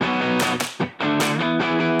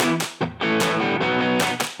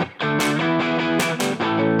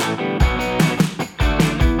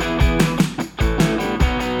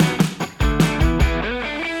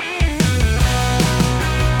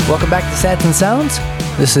Welcome back to Sats and Sounds.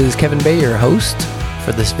 This is Kevin Bay, your host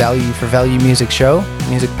for this Value for Value music show,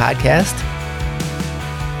 music podcast.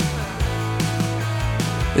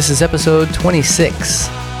 This is episode 26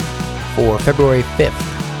 for February 5th,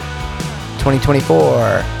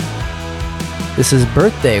 2024. This is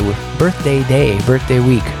birthday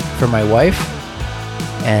week for my wife,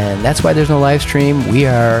 and that's why there's no live stream. We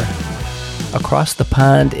are across the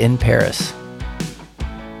pond in Paris.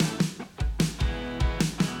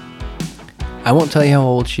 I won't tell you how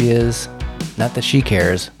old she is, not that she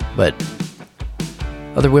cares, but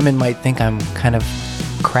other women might think I'm kind of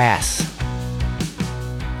crass,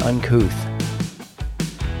 uncouth.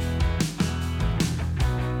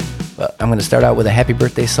 Well, I'm going to start out with a happy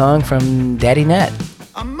birthday song from Daddy Nat.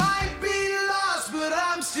 I might be lost, but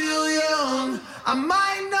I'm still young. I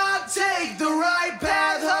might not take the right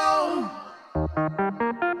path home.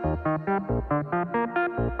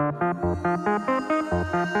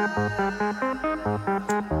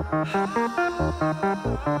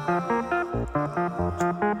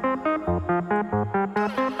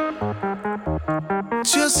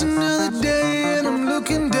 Just another day and I'm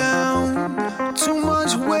looking down. Too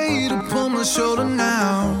much weight upon my shoulder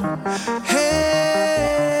now. Hey,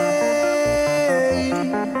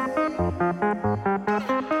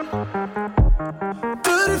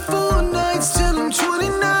 34 nights till I'm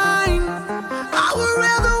 29. I would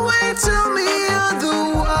rather wait till me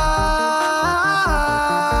otherwise.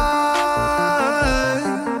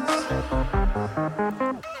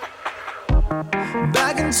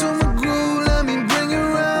 Back into my groove, let me bring it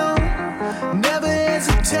round. Never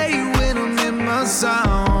hesitate when I'm in my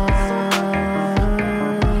zone.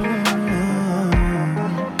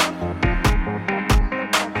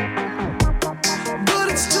 But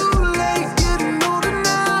it's too late, getting older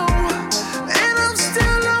now, and I'm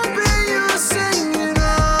still hoping you're singing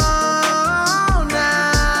all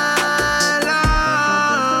night long.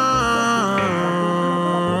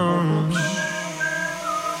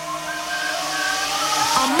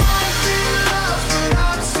 I might be lost, but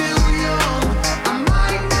I'm still young. I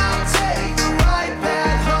might not take the right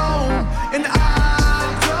path home, and I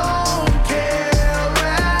don't care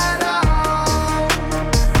at all.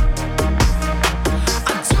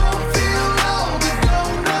 I don't feel old, I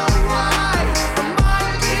don't know why. I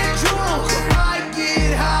might get drunk, I might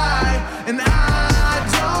get high, and I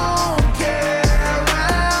don't care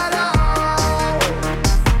at all.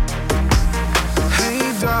 Hey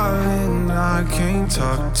darling, I can't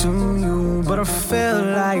talk to you, but I feel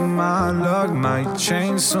like my luck might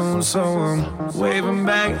change soon, so I'm waving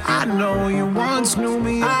back. I know you once knew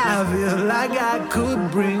me. I feel like I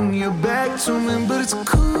could bring you back to me, but it's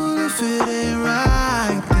cool if it ain't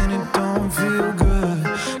right, then it don't feel good.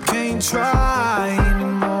 Can't try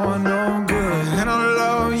anymore, no good. And I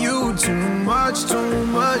love you too much,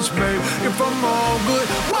 babe. If I'm all good,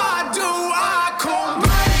 why do I come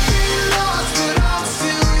back? Be lost, but I'm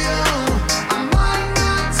still young. I might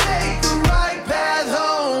not take the right path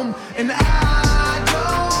home, and I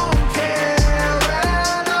don't care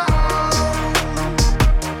at all.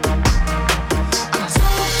 I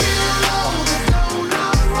don't feel old, I don't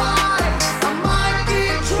know why. I might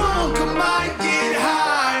get drunk, I might get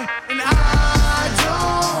high, and I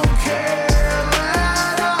don't care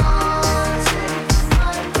at all.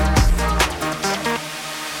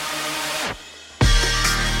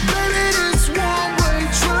 Baby, this one-way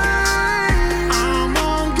train, I'm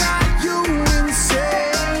on, got you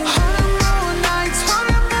insane. 100 more nights,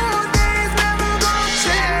 100 more days, never gonna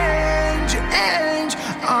change.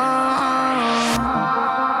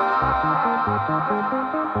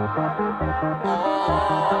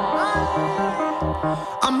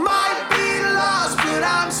 I might be lost, but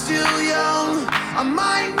I'm still young. I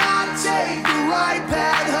might not take the right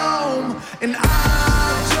path home, and I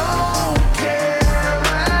don't care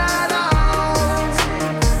at all.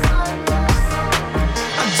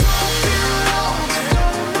 I don't feel old, I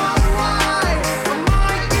don't know why. I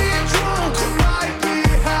might get drunk, I might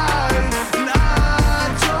get high, and I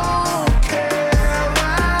don't care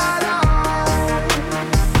at all.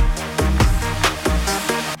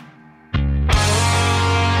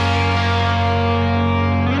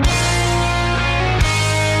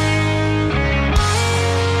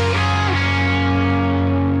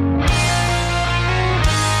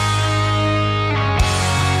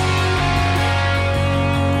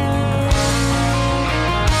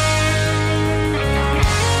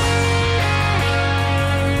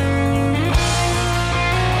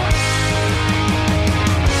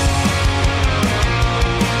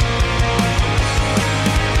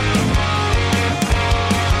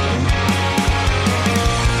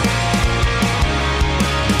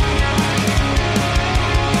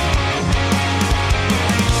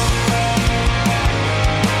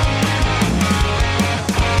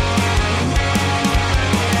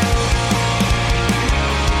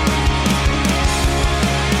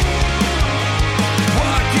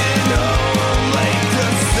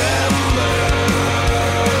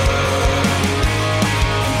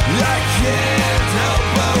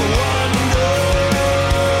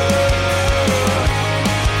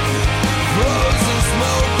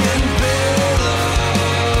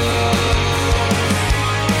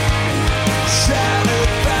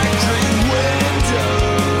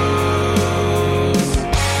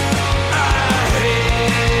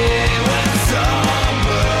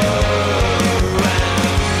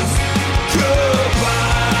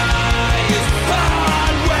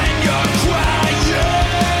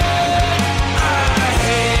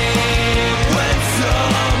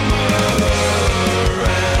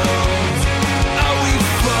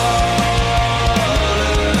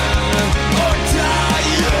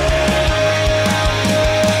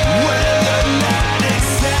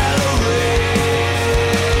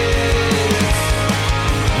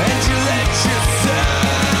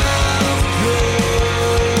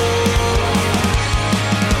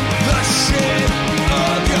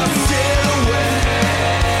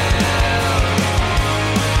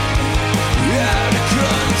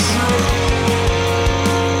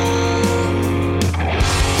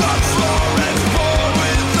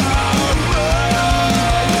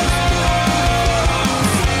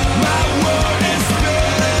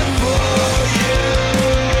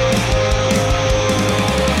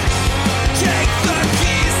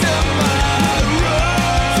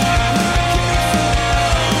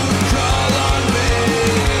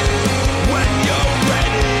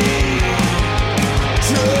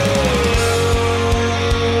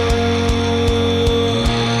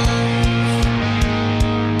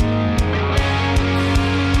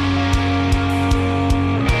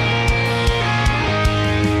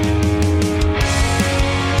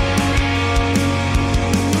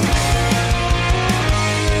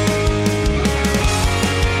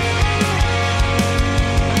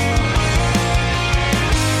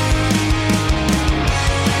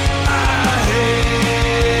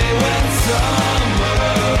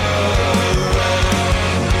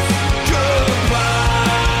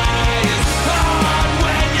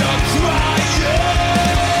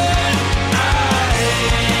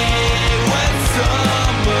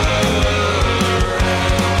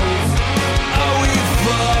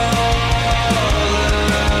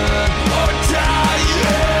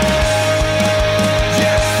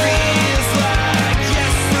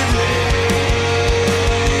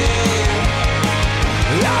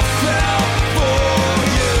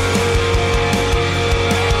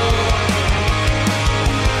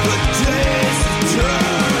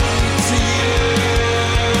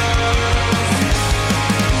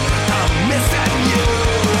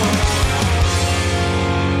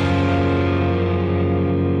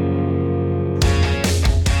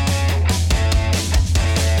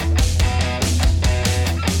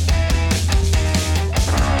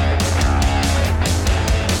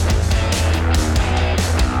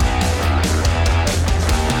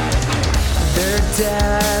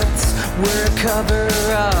 cover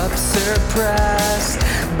up, suppressed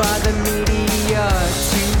by the media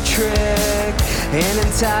to trick an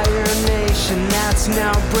entire nation that's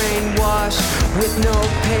now brainwashed with no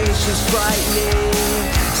patience, frightening.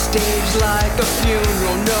 Staged like a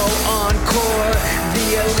funeral, no encore. The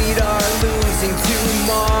elite are losing to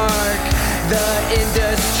Mark. The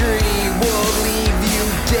industry will leave you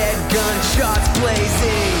dead, gunshots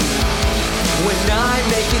blazing. When I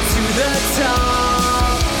make it to the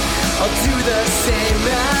top, I'll do the same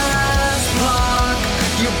as Pac.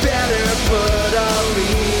 You better put a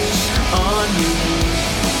leash on me.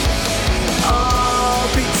 I'll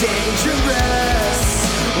be dangerous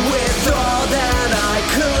with all that I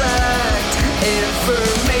collect.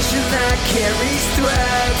 Information that carries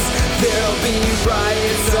threats. There'll be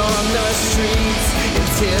riots on the streets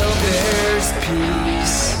until there's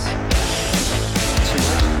peace.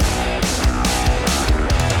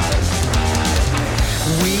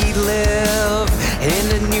 We live in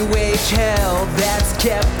a new age hell that's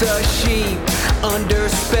kept the sheep under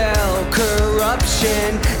spell.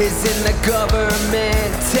 Corruption is in the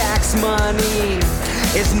government. Tax money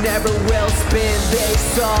is never well spent. They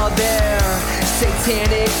saw their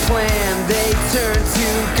satanic plan. They turned to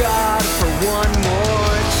God for one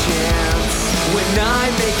more chance. When I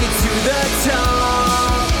make it to the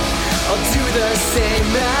top, I'll do the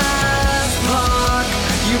same as Pac.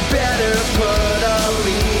 You better put a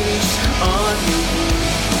leash on me.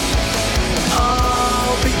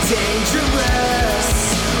 I'll be dangerous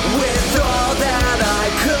with all that I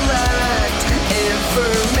collect.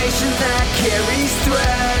 Information that carries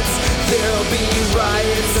threats. There'll be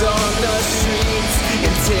riots on the streets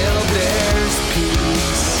until there's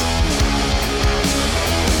peace.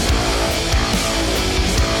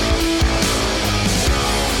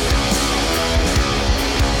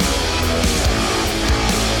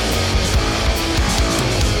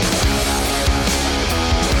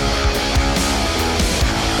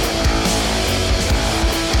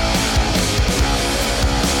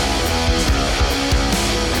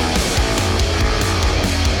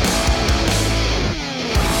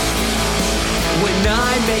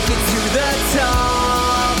 Make it to the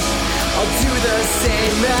top, I'll do the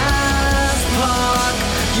same as Pac.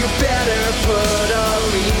 You better put a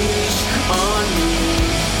leash on me.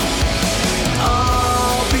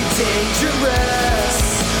 I'll be dangerous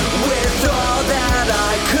with all that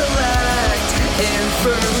I collect.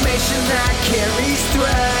 Information that carries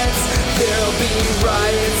threats. There'll be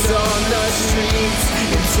riots on the streets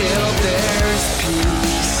until there's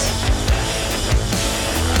peace.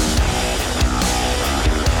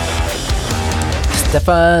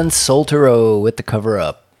 Stefan Soltero with the cover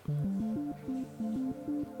up.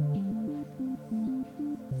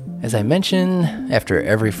 As I mention after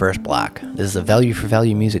every first block, this is a Value for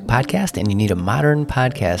Value Music podcast, and you need a modern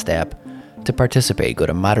podcast app to participate. Go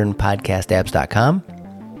to modernpodcastapps.com.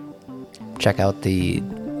 Check out the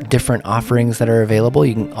different offerings that are available.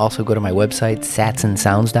 You can also go to my website,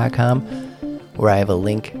 satsandsounds.com, where I have a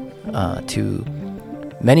link to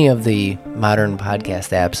many of the modern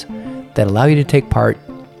podcast apps that allow you to take part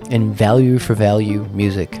in value for value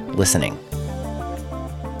music listening.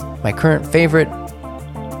 My current favorite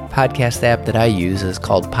podcast app that I use is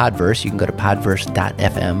called Podverse. You can go to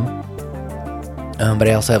podverse.fm. But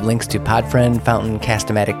I also have links to Podfriend, Fountain,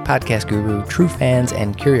 Castamatic, Podcast Guru, True Fans,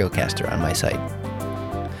 and CurioCaster on my site.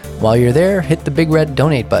 While you're there, hit the big red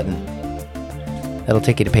donate button. That'll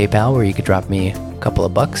take you to PayPal, where you could drop me a couple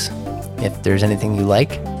of bucks if there's anything you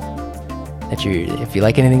like. If you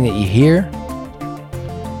like anything that you hear,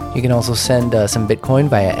 you can also send some Bitcoin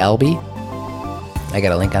via Alby. I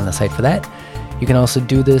got a link on the site for that. You can also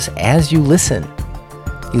do this as you listen.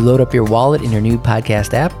 You load up your wallet in your new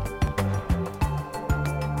podcast app,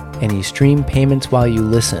 and you stream payments while you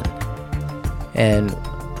listen. And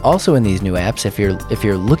also in these new apps, if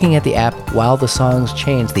you're looking at the app while the songs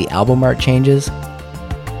change, the album art changes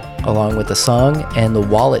along with the song, and the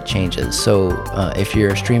wallet changes. So if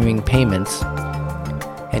you're streaming payments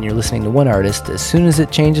and you're listening to one artist, as soon as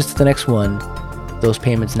it changes to the next one, those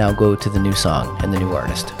payments now go to the new song and the new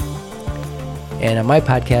artist. And on my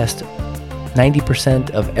podcast,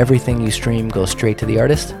 90% of everything you stream goes straight to the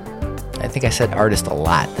artist. I think I said artist a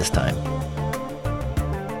lot this time.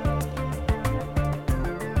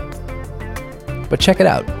 But check it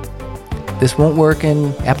out. This won't work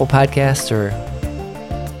in Apple Podcasts or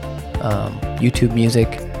YouTube Music,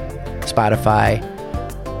 Spotify,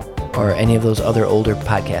 or any of those other older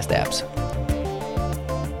podcast apps.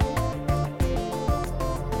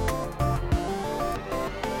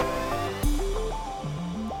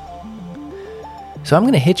 So I'm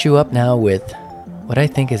going to hit you up now with what I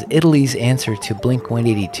think is Italy's answer to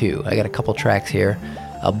Blink-182. I got a couple tracks here.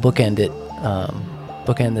 I'll bookend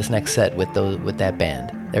this next set with that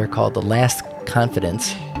band. They're called The Last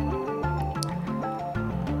Confidence.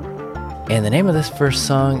 And the name of this first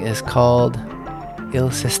song is called Il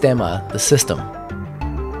Sistema, the System.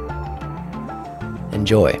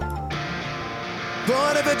 Enjoy.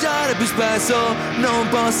 Vorrei viaggiare più spesso, non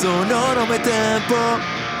posso, non ho mai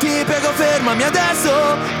tempo. Ti prego fermami adesso,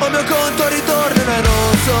 o il mio conto ritorna in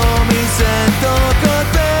rosso. Mi sento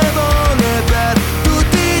colpevole per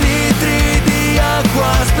tutti i litri di acqua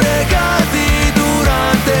sprecati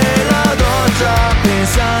durante la doccia,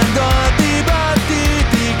 pensando a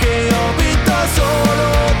dibattiti che ho vinto solo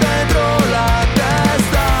dentro la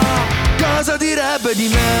testa. Cosa direbbe di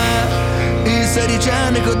me il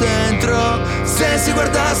sedicenne che ho dentro se si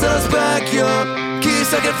guardasse allo specchio?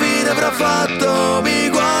 Chissà che fine avrà fatto. Mi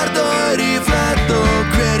guardo e rifletto,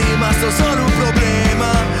 qui è rimasto solo un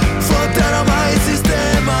problema. Fotterò mai il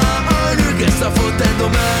sistema, oh, lui che sta fottendo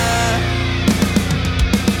me.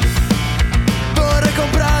 Vorrei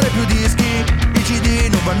comprare più dischi, i CD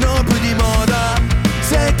non vanno più di moda.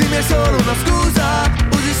 Sentimi è solo una scusa,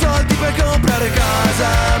 usi i soldi per comprare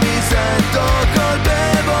casa. Mi sento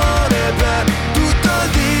colpevole per tutto il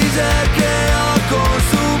diesel che ho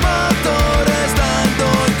consumato, restando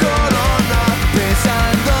in colonna,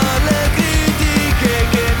 pensando alle critiche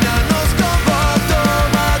che mi hanno sconvolto,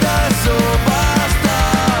 ma adesso basta.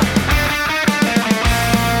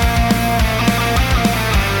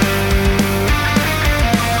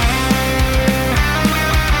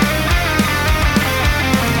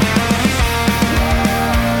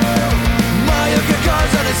 Ma io che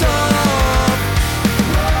cosa ne so?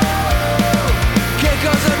 Che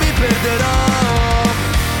cosa mi perderò?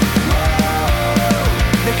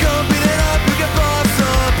 Ne combinerò più che posso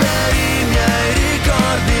per i miei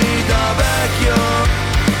ricordi da vecchio.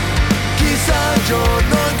 Chissà il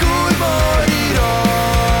giorno in cui morirò.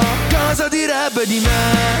 Cosa direbbe di me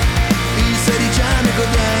il sedicenne che ho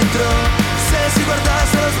dentro se si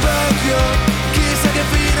guardasse allo specchio? Chissà che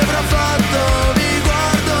fine avrà fatto. Mi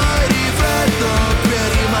guardo e rifletto, qui è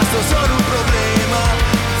rimasto solo un problema.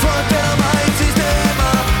 Fotterò mai il sistema,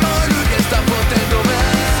 oh, lui che sta fottendo me.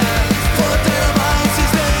 Fotterò mai il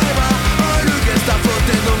sistema, oh, lui che sta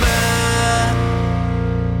fottendo me.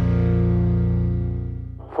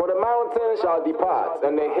 For the mountains shall depart,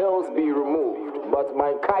 and the hills be removed, but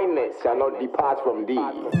my kindness shall not depart from thee.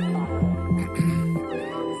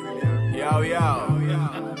 Yo.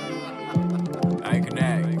 I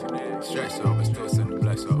connect. Stress over, still send the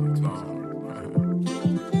bless over to him.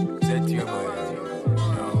 Said to your boy,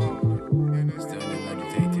 still in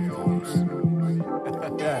meditative homes.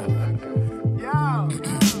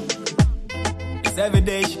 It's every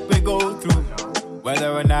day shit we go through,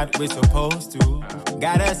 whether or not we're supposed to.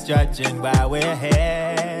 Got us judging while we're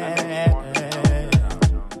here.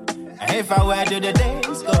 And if I were to the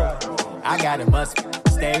days go, I gotta must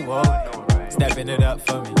stay woke. Stepping it up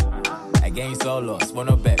for me. Against all loss,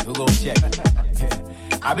 wanna bet, who gon' check?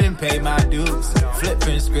 I've been paid my dues,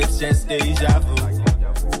 flipping scripts, just deja vu.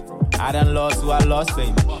 I done lost who I lost,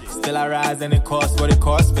 baby. Still I rise and it costs what it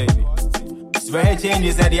costs, baby. Swear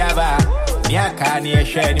changes at the aba. Nia can't hear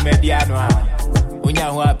share the mediano. Unya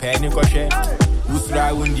who I pay Nico share. Who's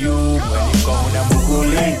right with you when you go on a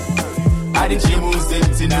mugule? I did chimu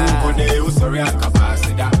sent in Nuko, who's sorry, I can't pass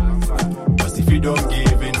it down. But if you don't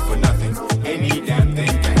give in for nothing, any damn thing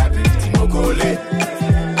can happen. Timogole.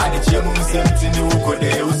 I did chimu sent in Nuko,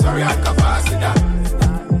 who's sorry, I can't pass it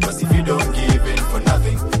down. But if you don't give in for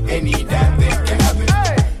nothing, any damn thing can happen.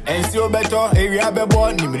 And so better, area be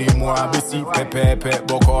born, nimri mo abesi, pepe,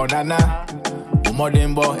 boko nana.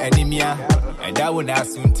 Umodembo, enemia, and that would not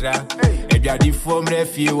suntra. If you are the form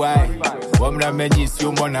refi why, Womra Megis,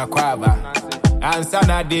 you mona quava. And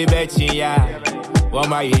sana de bechi,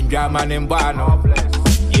 Woma in German and Bano.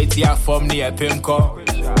 Yet ya form near Pimco,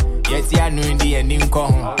 yet ya nu in the ending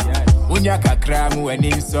con. Unyaka cramu and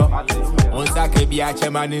inso, Unsake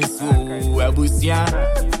biachaman in su, Abusia.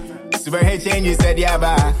 Super changes said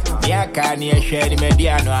Yaba, Yaka near Shed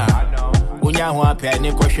Mediano. Unya one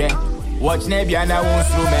penny crochet. Watch Nebiana won't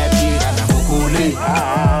through my beard and I'm cool.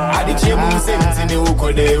 I did chimu sent in the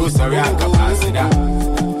Ukode, who's sorry, I can't pass it down.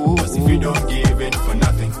 But if you don't give in for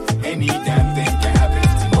nothing, any damn thing can happen.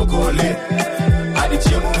 Timogole. I did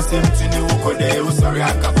chimu sent in the Ukode, who's sorry,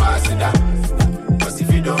 I can't pass it down. But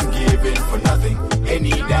if you don't give in for nothing,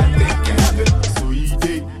 any damn thing can happen. So he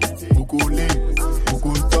did, Ukole,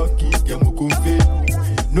 Ukuntoki, Yamukunfe.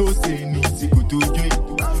 No say, Nisi Kutuji.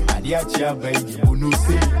 Adiacha, baby, no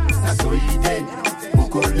say. So he did,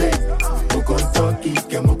 Ukole, Ukontoki,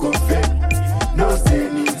 Kemukonfe. No say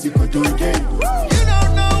need to go to again. You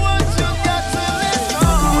don't know what you got to live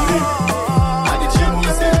for. I the gym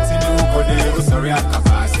was empty, no go there. Sorry, I can't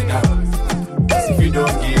pass it down. Cause if you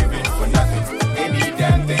don't give in for nothing, any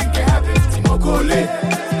damn thing can happen. Timokole.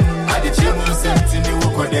 I the gym was empty, no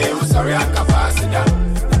go there. Sorry, I can't pass it down.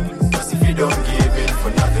 Cause if you don't give in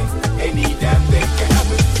for nothing, any damn thing can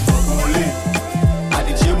happen. Timokole. I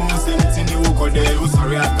the gym was empty, no go there.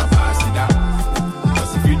 Sorry, I can't pass it down.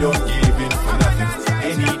 Cause if you don't give in for nothing,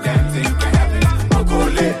 any damn thing can happen.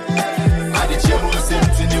 Timokole. I the gym was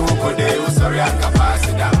empty, no go there. Sorry, I can't pass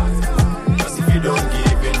it down. Cause if you don't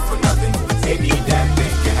give in for nothing, any damn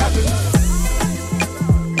thing can happen.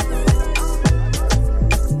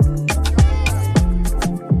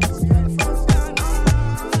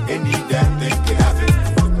 Any damn thing can happen.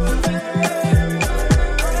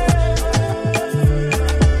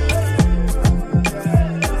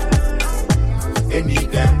 Any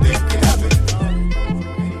damn thing can happen.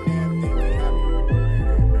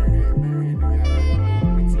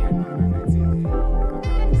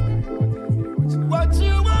 What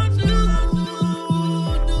you want to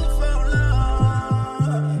do for love?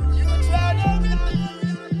 You try to do,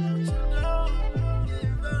 but you don't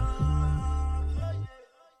give up.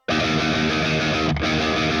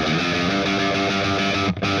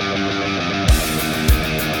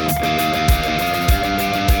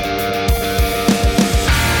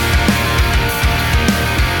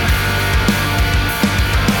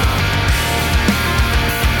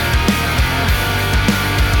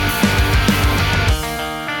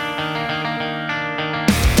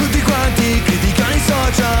 Tutti quanti criticano i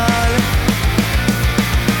social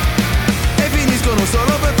e finiscono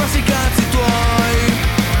solo per farsi i cazzi tuoi.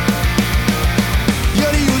 Io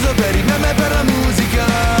li uso per i meme e per la musica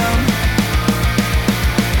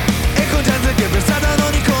e con gente che per strada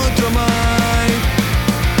non incontro mai.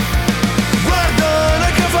 Guardo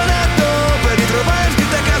nel cofanetto per ritrovare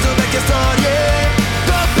scritte a caso vecchie storie,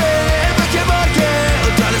 toppe e vecchie borghe.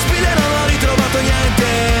 Oltre alle spille non ho ritrovato niente,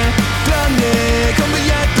 tranne che un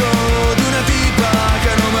biglietto di una tipa che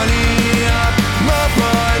anomalia. Ma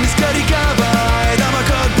poi mi scaricava e dava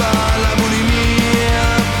colpa alla bulimia.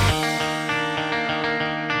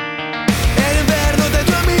 È l'inverno del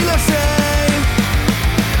 2006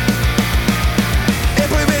 e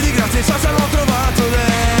poi vedi grazie ai social ho trovato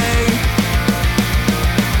lei.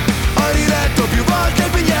 Ho riletto più volte il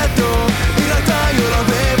biglietto, in realtà io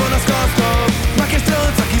l'avevo nascosto. Ma che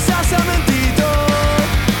stronza, chissà se ha mentito.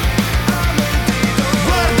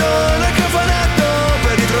 Guardo nel cofanetto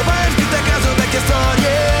per ritrovare scritte a caso vecchie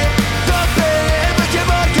storie, toppe e vecchie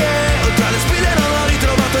borghe. Oltre alle spille non ho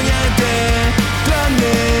ritrovato niente,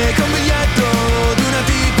 tranne che un biglietto di una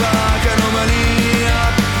tipa che anomalia.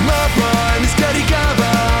 Ma poi mi scaricava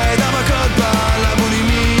e dava colpa alla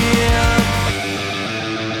bulimia.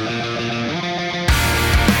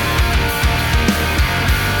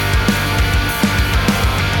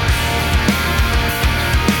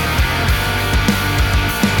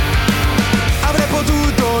 Avrei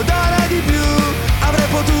potuto dare di più, avrei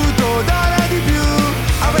potuto dare di più,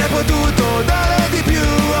 avrei potuto dare di più,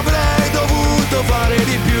 avrei dovuto fare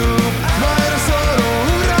di più. Ma ero solo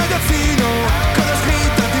un ragazzino con la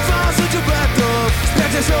scritta ti fa sul giubbetto.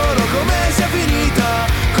 Spiace solo come sia finita,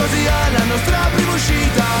 così alla nostra prima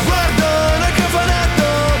uscita. Guardo nel cofanetto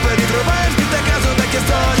per ritrovare scritte a caso vecchie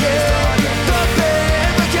storie, toppe e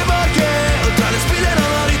vecchie borghe. Oltre alle spille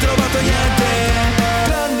non ho ritrovato niente,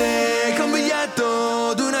 tranne che un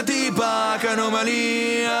biglietto di una tipa che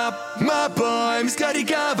anomalia. Ma poi mi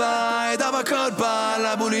scaricava e dava colpa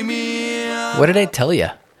alla bulimia. What did I tell you?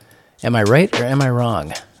 Am I right or am I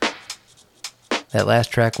wrong? That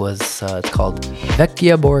last track was, it's called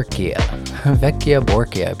Vecchia Borchia. Vecchia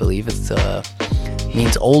Borchia, I believe. It's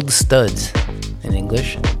means old studs in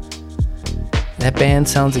English. That band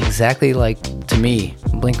sounds exactly like, to me,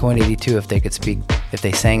 Blink-182 if they could speak, if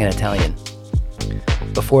they sang in Italian.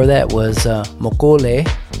 Before that was Mokole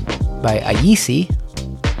by Ayisi.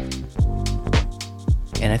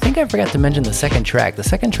 And I think I forgot to mention the second track. The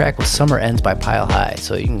second track was Summer Ends by Pile High,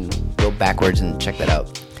 so you can go backwards and check that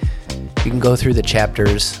out. You can go through the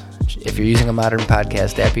chapters. If you're using a modern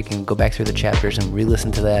podcast app, you can go back through the chapters and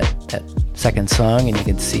re-listen to that second song, and you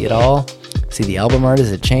can see it all. See the album art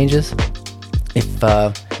as it changes.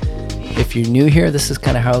 If you're new here, this is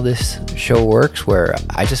kind of how this show works, where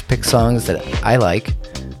I just pick songs that I like.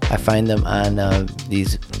 I find them on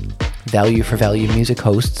these value for value music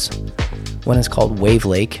hosts. One is called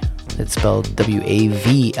Wavelake. It's spelled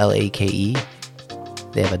Wavlake.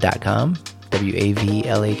 They have a .com,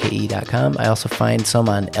 Wavlake.com. I also find some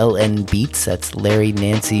on LN Beats. That's Larry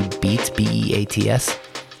Nancy Beats, Beats.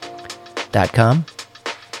 RSSblue.com.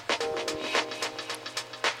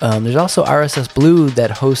 There's also RSS Blue that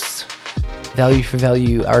hosts value for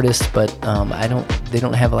value artists, but they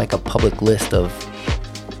don't have like a public list of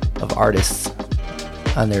artists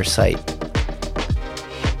on their site.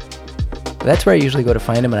 That's where I usually go to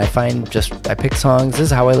find them, and I pick songs. This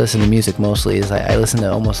is how I listen to music mostly, is I listen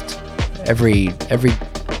to almost every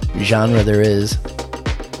genre there is.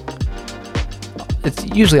 It's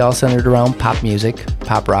usually all centered around pop music,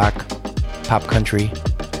 pop rock, pop country,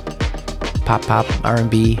 pop,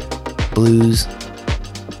 R&B, blues,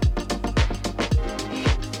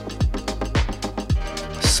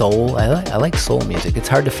 soul. I like soul music. It's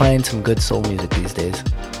hard to find some good soul music these days.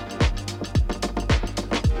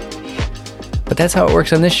 But that's how it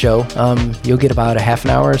works on this show. You'll get about a half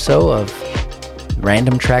an hour or so of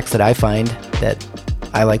random tracks that I find that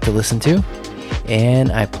I like to listen to,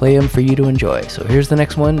 and I play them for you to enjoy. So here's the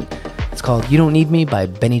next one. It's called You Don't Need Me by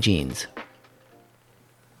Benny Jeans.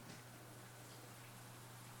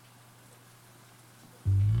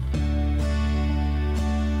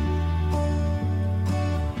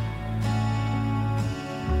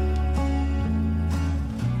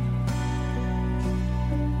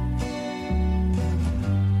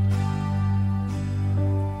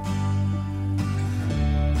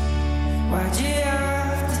 Why'd you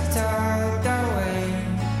have to talk that way?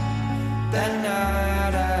 That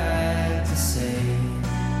night I had to say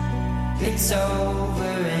it's over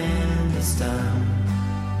and it's done.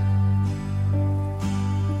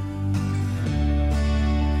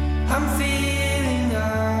 I'm feeling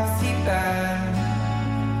awfully bad.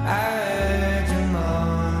 I heard your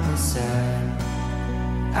mama said,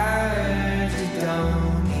 I heard you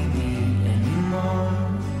don't need me anymore.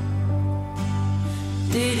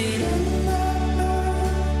 Did it end?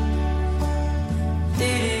 Did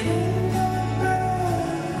it end?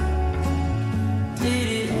 Did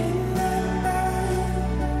it end?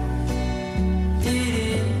 Did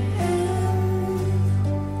it end?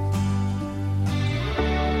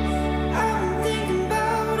 I've been thinking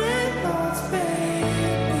about it lots, baby.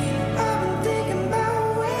 I've been thinking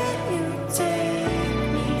about where you take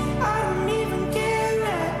me. I don't even care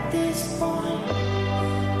at this point.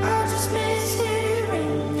 I just miss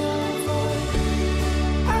hearing your voice.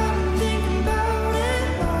 I've been thinking about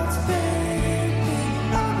it lots, baby.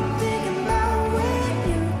 I've been thinking about where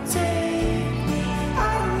you take me. I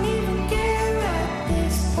don't even care at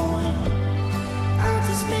this point. I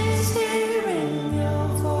just miss hearing your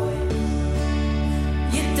voice.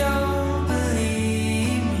 You don't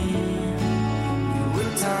believe me. You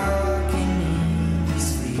were talking in your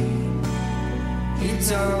sleep. You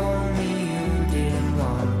told me you didn't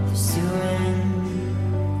want this to end.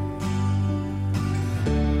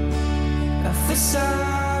 A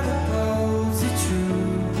facade opposed the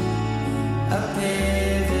truth, a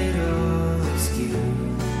pivotal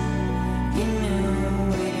excuse. You knew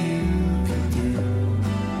what you could do.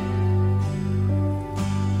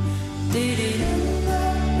 Did it end?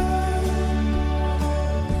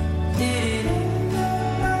 Did it end?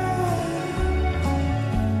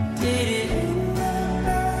 Did it end?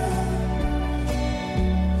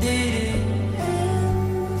 Did it end?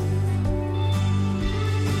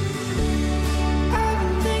 I've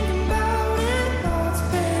been thinking about it lots,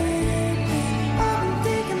 baby. I've been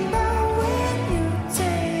thinking about where you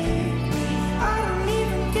take me. I don't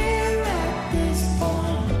even care at this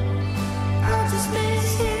point. I just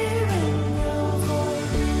miss hearing your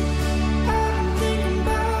voice. I've been thinking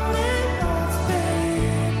about it lots, baby.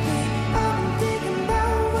 I've been thinking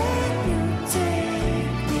about where you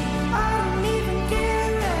take me. I don't even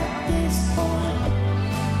care at this point.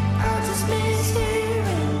 I just miss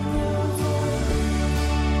hearing your voice.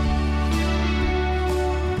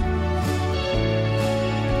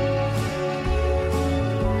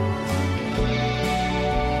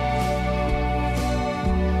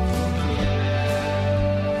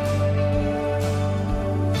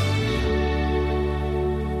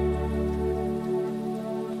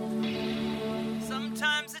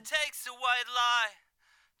 Sometimes it takes a white lie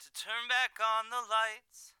to turn back on the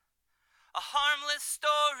lights. A harmless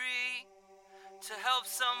story to help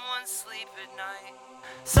someone sleep at night.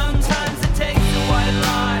 Sometimes it takes a white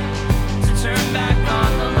lie to turn back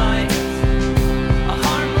on the lights. A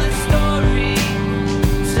harmless story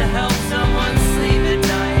to help someone sleep at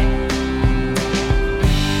night. A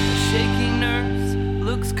shaking nurse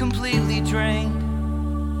looks completely drained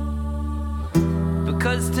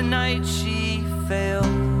because tonight she failed.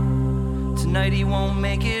 Tonight he won't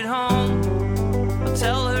make it home. I'll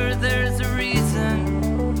tell her there's a reason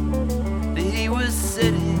that he was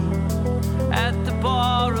sitting at the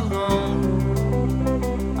bar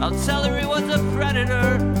alone. I'll tell her he was a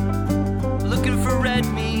predator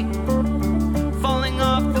red meat falling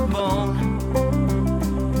off the bone.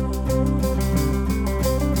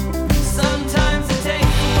 Sometimes it takes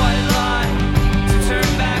a white lie to turn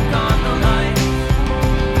back on the light.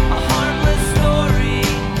 A harmless story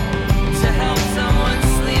to help someone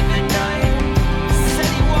sleep at night.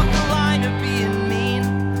 Said he walked the line of being mean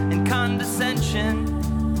and condescension.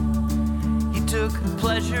 He took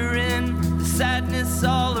pleasure in the sadness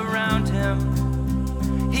all around him.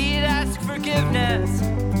 He'd ask forgiveness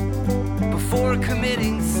before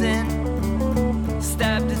committing sin.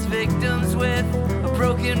 Stabbed his victims with a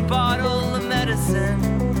broken bottle of medicine.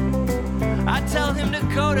 I tell him to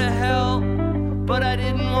go to hell, but I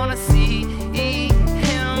didn't want to see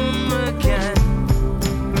him again.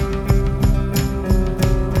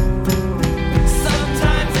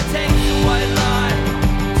 Sometimes it takes a white lie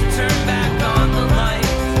to turn back on the light.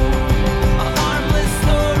 A harmless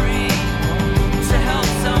story to help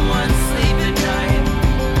someone sleep at night.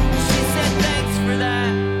 She said thanks for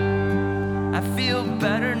that, I feel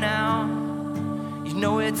better now. You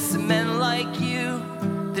know it's men like you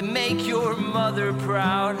that make your mother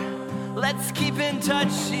proud. Let's keep in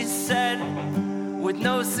touch, she said, with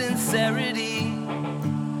no sincerity,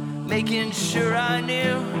 making sure I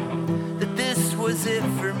knew that this was it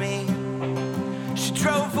for me. She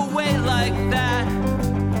drove away like that,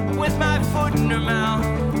 with my foot in her mouth.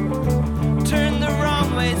 Turned the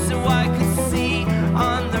wrong way so I could see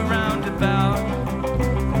on the roundabout.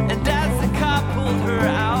 And as the cop pulled her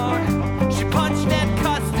out, she punched and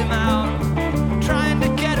cussed him out, trying to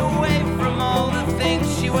get away from all the things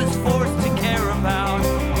she was forced to care about.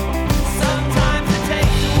 Sometimes it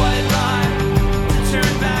takes a white lie to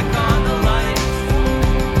turn back on the light.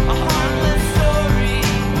 A harmless story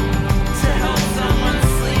to help someone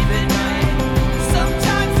sleep at night.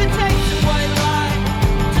 Sometimes it takes a white lie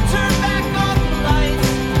to turn back on the light.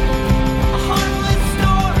 A harmless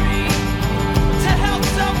story to help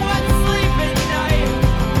someone sleep at night.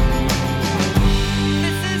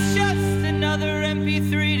 This is just another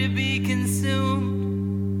MP3 to be consumed.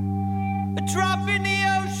 A drop in the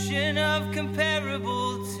ocean of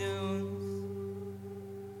comparable tunes.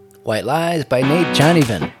 White Lies by Nate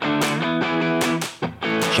Johnnyvan.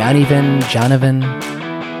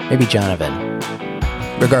 Maybe Jonovan.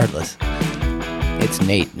 Regardless, it's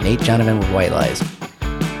Nate Johnnyvan with White Lies.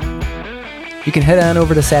 You can head on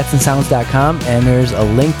over to satsandsounds.com and there's a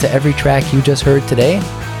link to every track you just heard today.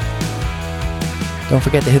 Don't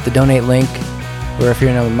forget to hit the donate link, or if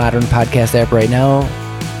you're in a modern podcast app right now,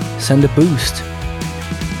 send a boost.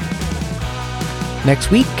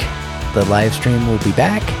 Next week, the live stream will be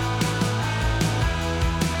back.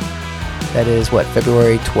 That is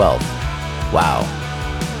February 12th. Wow.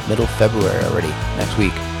 Middle February already, next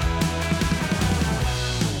week.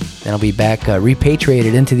 Then I'll be back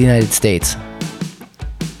repatriated into the United States.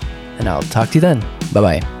 And I'll talk to you then.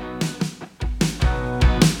 Bye-bye.